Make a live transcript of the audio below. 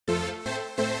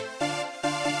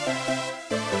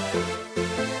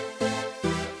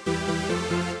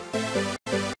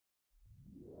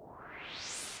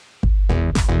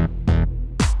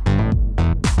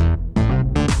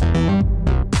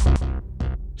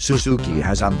Suzuki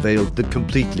has unveiled the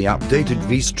completely updated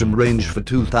V-Strom range for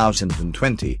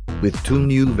 2020, with two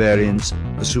new variants,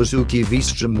 the Suzuki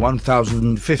V-Strom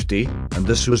 1050 and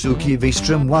the Suzuki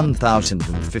V-Strom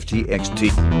 1050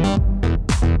 XT.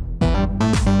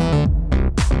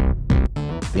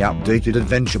 The updated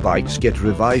adventure bikes get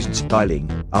revised styling,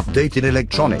 updated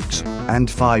electronics, and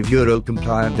 5 Euro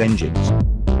compliant engines.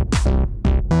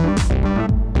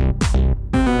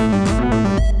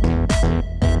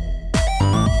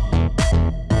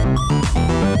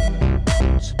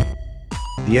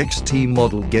 The XT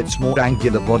model gets more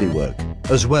angular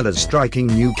bodywork, as well as striking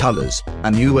new colors,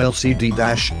 a new LCD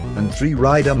dash, and 3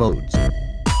 rider modes.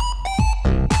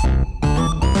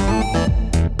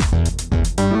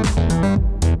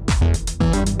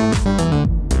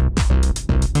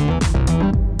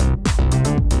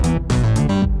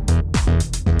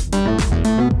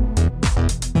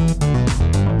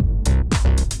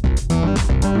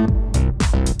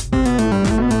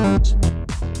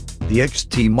 The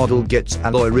XT model gets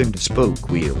alloy-rimmed spoke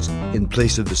wheels, in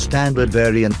place of the standard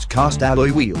variant cast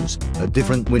alloy wheels, a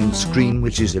different windscreen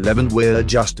which is 11-way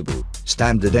adjustable,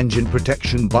 standard engine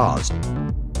protection bars,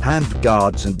 hand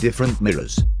guards and different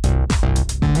mirrors.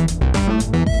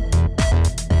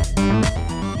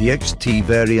 The XT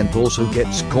variant also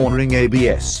gets cornering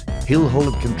ABS, hill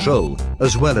hold control,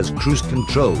 as well as cruise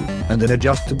control, and an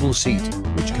adjustable seat,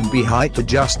 which can be height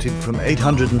adjusted from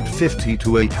 850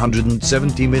 to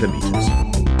 870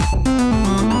 mm.